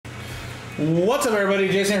What's up, everybody?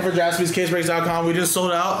 Jason here for JaspysCaseBreaks.com. We just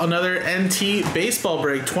sold out another NT Baseball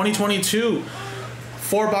Break 2022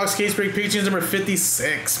 4-box case break PYT number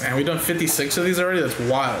 56. Man, we've done 56 of these already. That's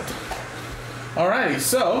wild. Alrighty,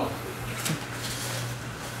 so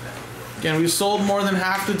again, we sold more than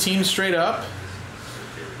half the team straight up.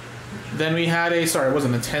 Then we had a, sorry, it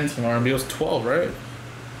wasn't a 10 team RMB, it was 12, right?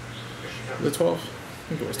 Was it 12? I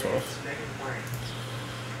think it was 12.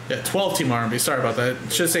 Yeah, 12 team RMB. Sorry about that.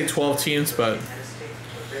 It should say 12 teams, but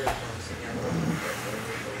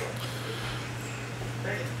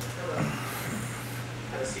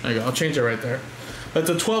there you go. I'll change it right there. But it's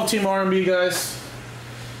a 12 team RMB, guys.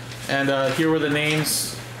 And here were the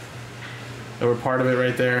names that were part of it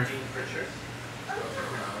right there.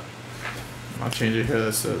 I'll change it here.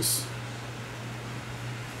 That says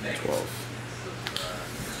 12.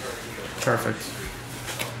 Perfect.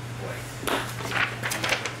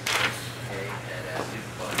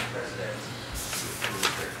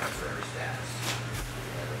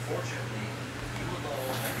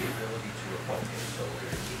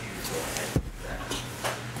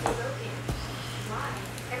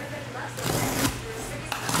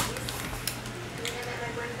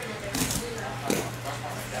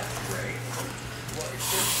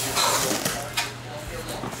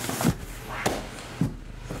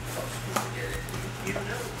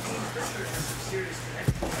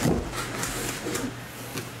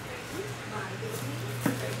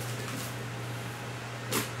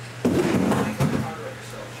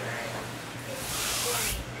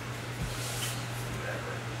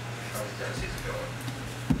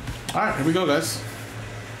 All right, here we go, guys.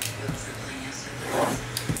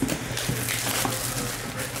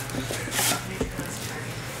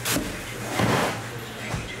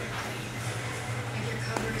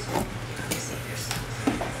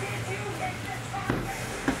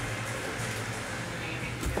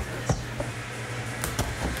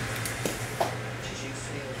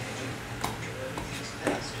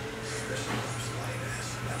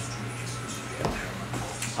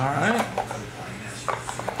 All right.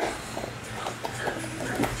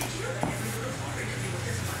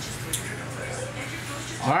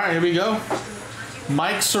 All right, here we go.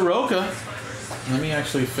 Mike Soroka. Let me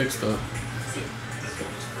actually fix the.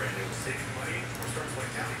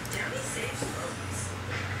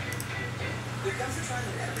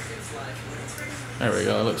 There we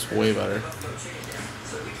go. It looks way better.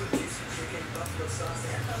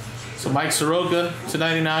 So Mike Soroka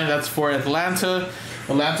 /99. That's for Atlanta.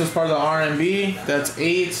 Atlanta's part of the RMB. That's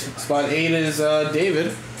 8. Spot 8 is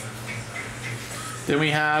David. Then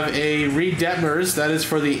we have a Reed Detmers. That is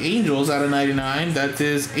for the Angels out of 99. That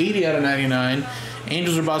is 80 out of 99.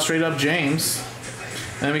 Angels are bought straight up James.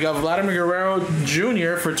 And then we got Vladimir Guerrero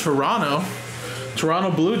Jr. for Toronto.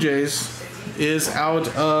 Toronto Blue Jays is out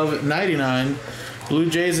of 99. Blue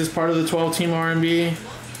Jays is part of the 12 team RMB.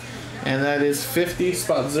 And that is 50.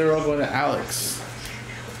 Spot 0 going to Alex.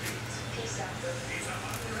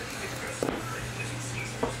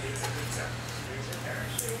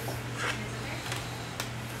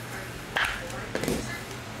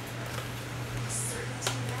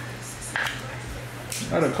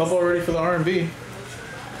 All right, a couple already for the R&B.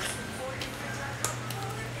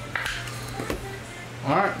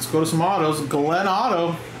 All right, let's go to some autos. Glenn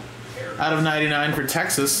Otto out of 99 for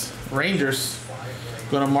Texas Rangers.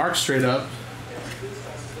 Going to Mark straight up.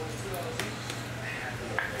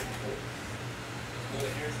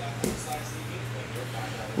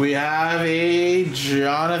 We have a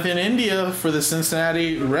Jonathan India for the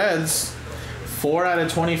Cincinnati Reds. 4 out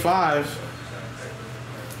of 25.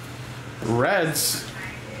 Reds.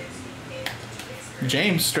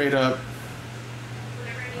 James straight up.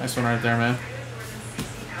 Nice one right there, man.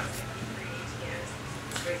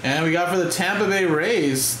 And we got for the Tampa Bay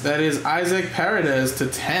Rays, that is Isaac Paredes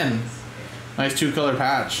 /10. Nice 2-color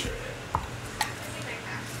patch.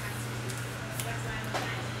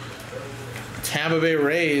 Tampa Bay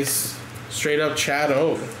Rays, straight up Chad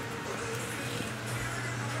O.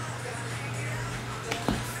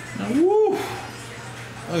 Woo!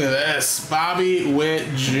 Look at this, Bobby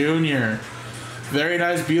Witt Jr. Very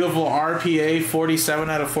nice, beautiful RPA, 47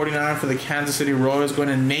 out of 49 for the Kansas City Royals, going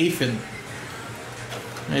to Nathan.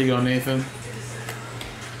 There you go, Nathan.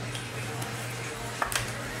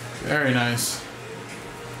 Very nice.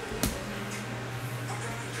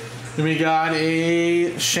 Then we got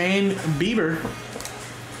a Shane Bieber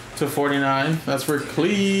 /49. That's for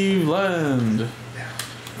Cleveland.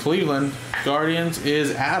 Cleveland Guardians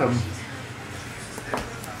is Adam.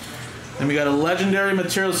 Then we got a Legendary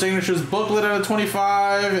Material Signatures booklet out of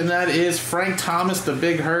 25, and that is Frank Thomas, the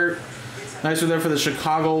Big Hurt. Nice one there for the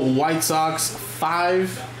Chicago White Sox.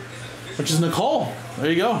 5. which is Nicole. There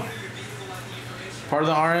you go. Part of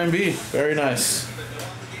the RMB. Very nice.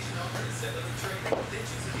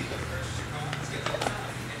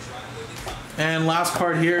 And last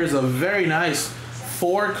card here is a very nice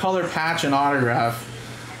 4-color patch and autograph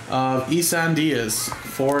of Isan Diaz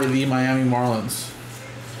for the Miami Marlins.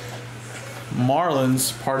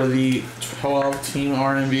 Marlins, part of the 12-team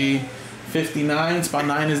RMB. 59, spot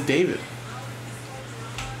 9 is David.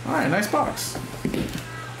 Alright, nice box.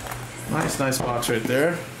 Nice box right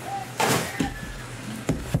there.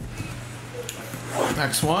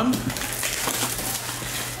 Next one.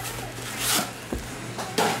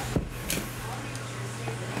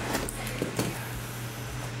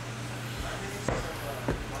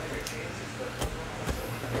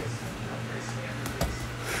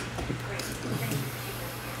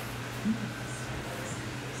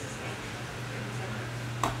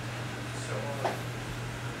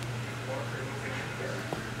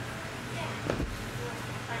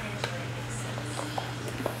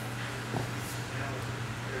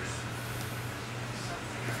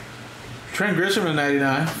 Trent Grisham to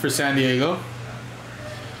 99 for San Diego.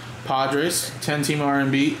 Padres, 10-team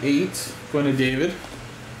R&B, 8 going to David.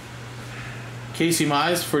 Casey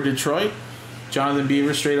Mize for Detroit. Jonathan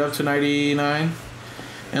Beaver straight up to 99.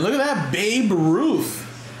 And look at that, Babe Ruth.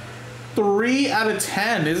 3 out of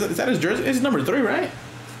 10. Is that his jersey? It's number 3, right?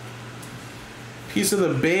 Piece of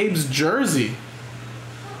the Babe's jersey.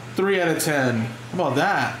 3 out of 10. How about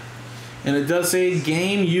that? And it does say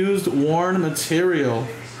game used worn material.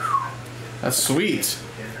 That's sweet.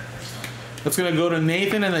 That's going to go to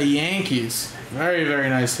Nathan and the Yankees. Very, very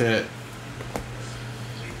nice hit.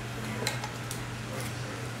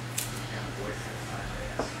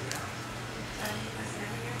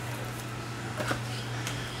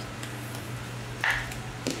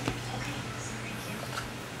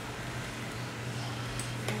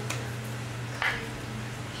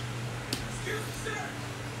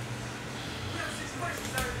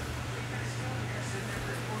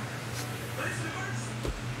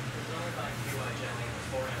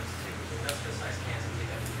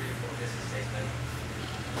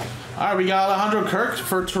 All right, we got Alejandro Kirk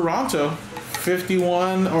for Toronto,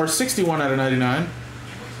 51 or 61 out of 99.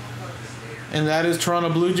 And that is Toronto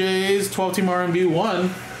Blue Jays, 12-team R&B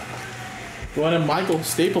 1. Going to Michael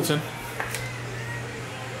Stapleton.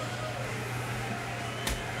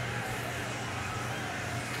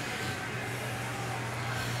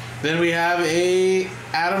 Then we have a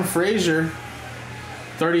Adam Frazier,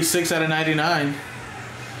 36 out of 99.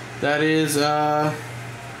 That is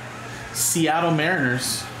Seattle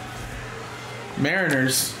Mariners.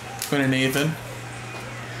 Mariners, going to Nathan.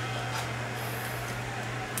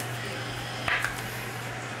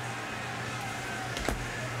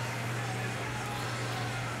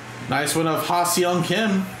 Nice one of Ha-Seong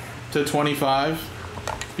Kim to 25.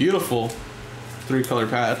 Beautiful 3-color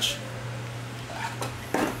patch.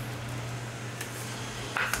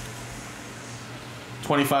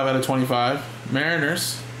 $25 out of 25.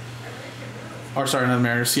 Mariners. Or sorry, not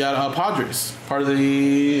Mariners. Seattle Padres. Part of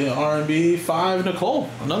the R&B 5. Nicole.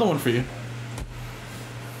 Another one for you.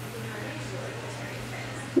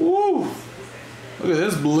 Woo! Look at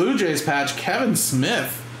this Blue Jays patch. Kevin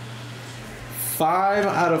Smith. 5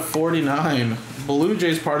 out of 49. Blue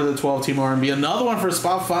Jays part of the 12-team R&B. Another one for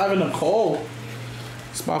spot 5 and Nicole.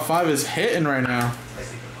 Spot 5 is hitting right now.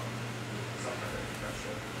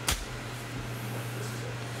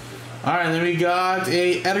 All right, and then we got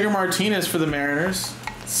a Edgar Martinez for the Mariners.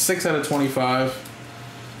 6 out of 25.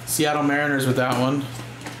 Seattle Mariners with that one.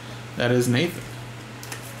 That is Nathan.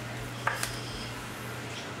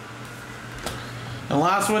 And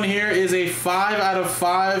last one here is a 5 out of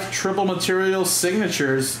 5 triple material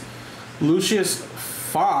signatures. Lucius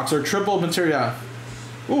Fox, or triple material.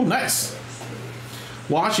 Ooh, nice.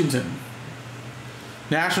 Washington.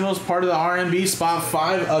 Nationals, part of the R&B, spot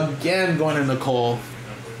 5. Again, going to Nicole.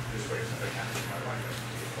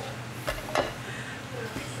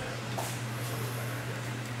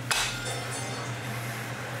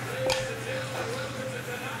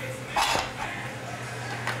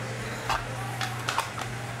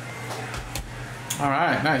 All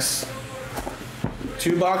right, nice.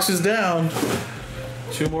 2 boxes down.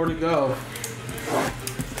 2 more to go.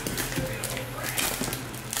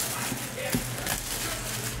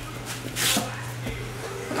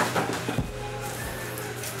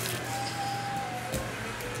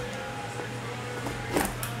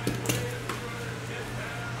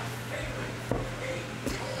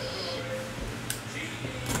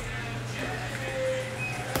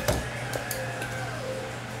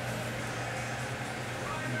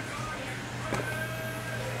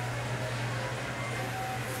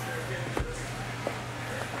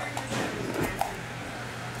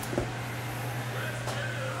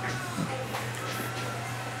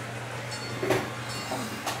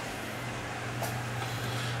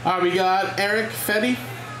 All right, we got Eric Fetty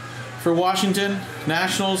for Washington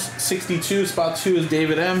Nationals. 62, spot 2 is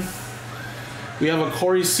David M. We have a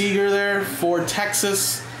Corey Seager there for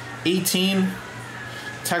Texas. 18.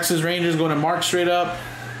 Texas Rangers going to Mark straight up.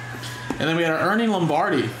 And then we had Ernie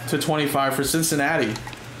Lombardi to 25 for Cincinnati.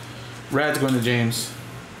 Reds going to James.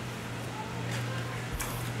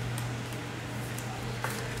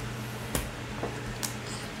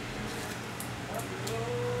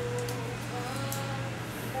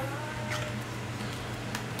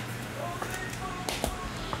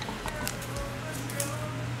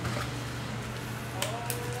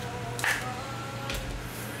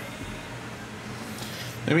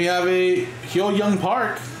 Then we have a Hyo Young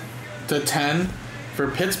Park to 10 for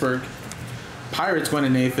Pittsburgh. Pirates going to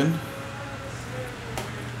Nathan.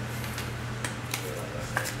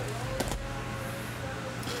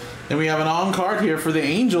 Then we have an on card here for the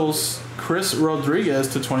Angels, Chris Rodriguez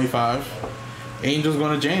to 25. Angels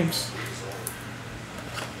going to James.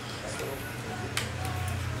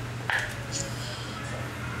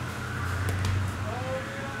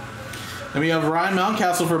 Then we have Ryan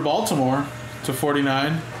Mountcastle for Baltimore to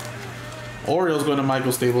 49. Orioles going to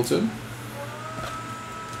Michael Stapleton.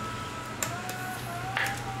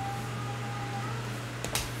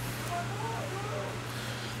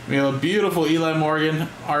 We have a beautiful Eli Morgan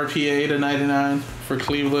RPA to 99 for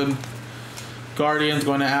Cleveland. Guardians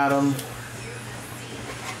going to Adam.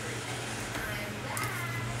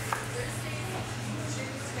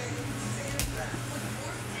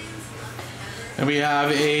 And we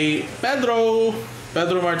have a Pedro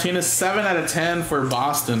Martinez, 7 out of 10 for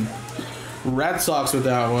Boston. Red Sox with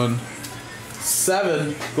that one.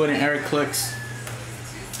 7 going to Eric Clicks.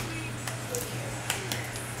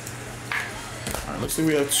 All right, looks like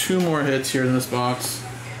we have 2 more hits here in this box.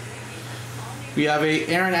 We have a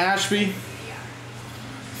Aaron Ashby,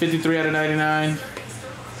 53 out of 99.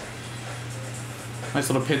 Nice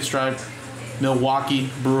little pinstripe. Milwaukee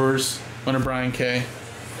Brewers going to Brian K.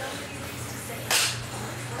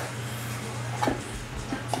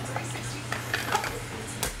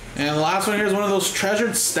 And the last one here is one of those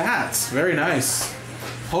treasured stats. Very nice.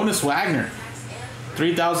 Honus Wagner.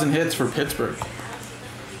 3,000 hits for Pittsburgh.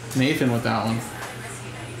 Nathan with that one.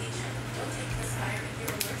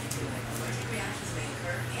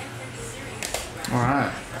 All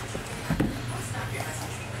right.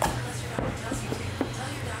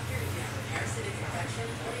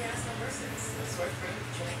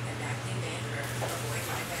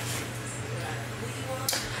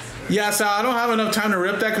 Yeah, so I don't have enough time to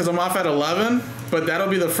rip that because I'm off at 11, but that'll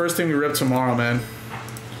be the first thing we rip tomorrow, man.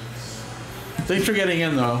 Thanks for getting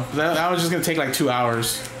in, though. That was just going to take like 2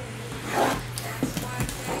 hours.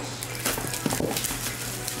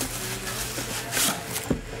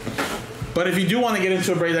 But if you do want to get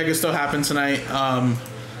into a break, that can still happen tonight.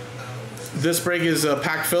 This break is a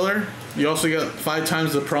pack filler. You also get 5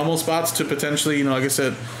 times the promo spots to potentially, you know, like I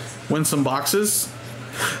said, win some boxes.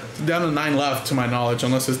 Down to 9 left, to my knowledge,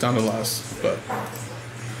 unless it's down to less. But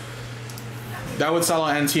that would sell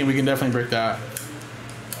on NT, and we can definitely break that.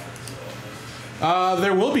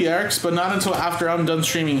 There will be Eric's, but not until after I'm done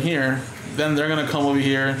streaming here. Then they're gonna come over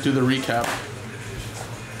here, do the recap.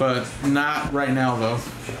 But not right now, though.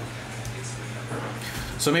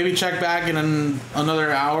 So maybe check back in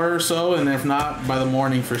another hour or so, and if not, by the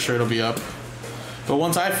morning for sure it'll be up. But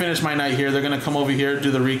once I finish my night here, they're gonna come over here,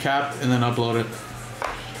 do the recap, and then upload it.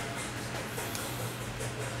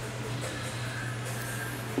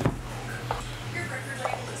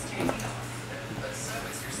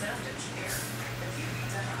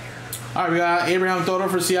 All right, we got Abraham Toto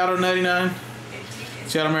for Seattle 99.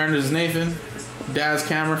 Seattle Mariners is Nathan. Daz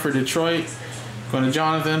Cameron for Detroit. Going to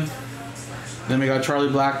Jonathan. Then we got Charlie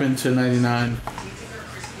Blackmon to 99.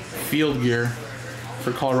 Field gear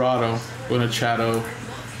for Colorado. Going to Chato.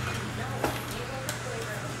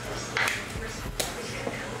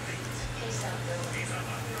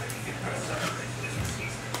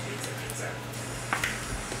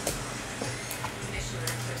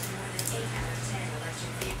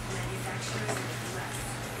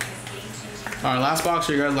 All right, last box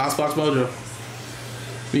here, guys. Last box mojo.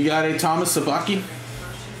 We got a Thomas Sabaki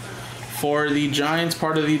for the Giants,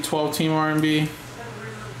 part of the 12-team R&B.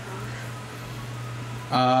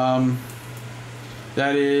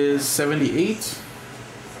 That is 78.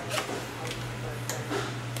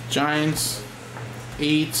 Giants,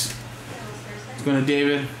 8. It's going to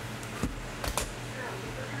David.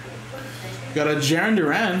 Got a Jarren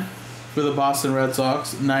Duran for the Boston Red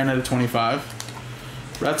Sox, 9 out of 25.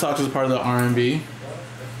 Red Sox is part of the R&B.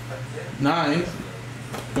 9,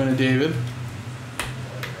 going to David.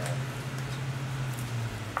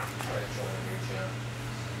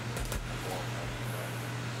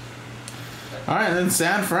 All right, and then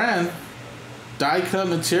San Fran. Die cut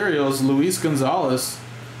materials, Luis Gonzalez,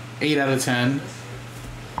 8 out of 10.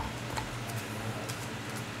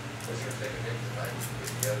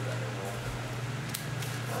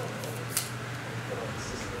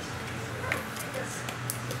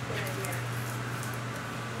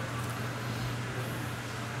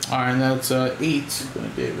 All right, and that's 8.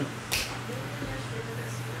 David.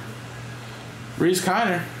 Reese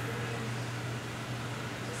Kiner,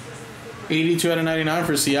 82 out of 99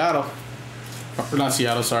 for Seattle. Or not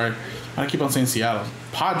Seattle, sorry. I keep on saying Seattle.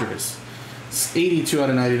 Padres. It's 82 out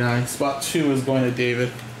of 99. Spot 2 is going to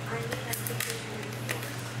David.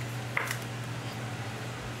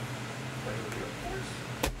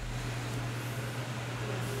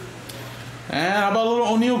 And how about a little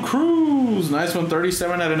O'Neal Cruz? Nice one,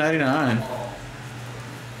 37 out of 99.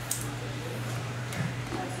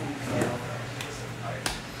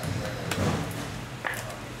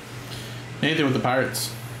 Nathan with the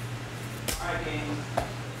Pirates.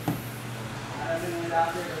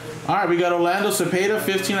 Alright, we got Orlando Cepeda,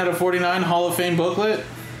 15 out of 49, Hall of Fame booklet.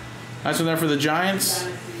 Nice one there for the Giants.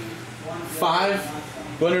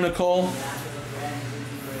 5, going to Nicole.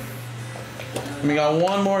 And we got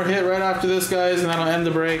one more hit right after this, guys, and that'll end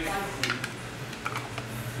the break.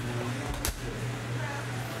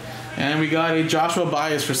 And we got a Joshua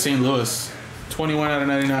Baez for St. Louis, 21 out of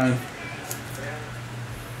 99.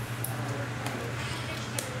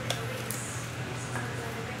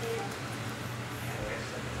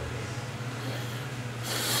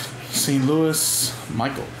 St. Louis,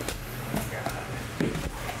 Michael.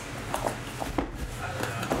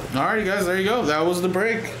 Alrighty, guys, there you go. That was the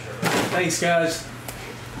break. Thanks, guys.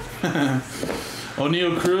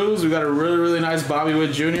 O'Neal Cruz. We got a really, really nice Bobby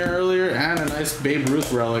Witt Jr. earlier, and a nice Babe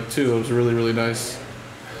Ruth relic too. It was really, really nice.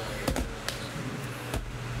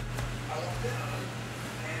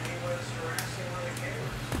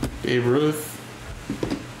 Babe Ruth,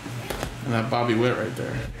 and that Bobby Witt right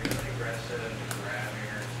there.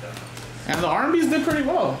 And the R&Bs did pretty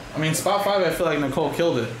well. I mean, spot 5, I feel like Nicole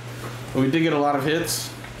killed it. But we did get a lot of hits.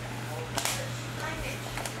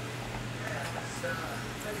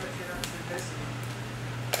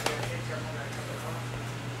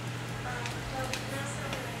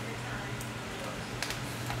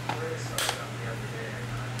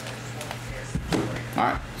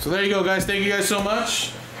 Alright, so there you go, guys. Thank you guys so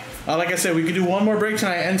much. Like I said, we could do one more break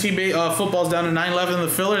tonight. NT football's down to 9-11 in the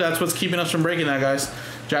filler. That's what's keeping us from breaking that, guys.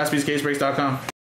 JaspysCaseBreaks.com.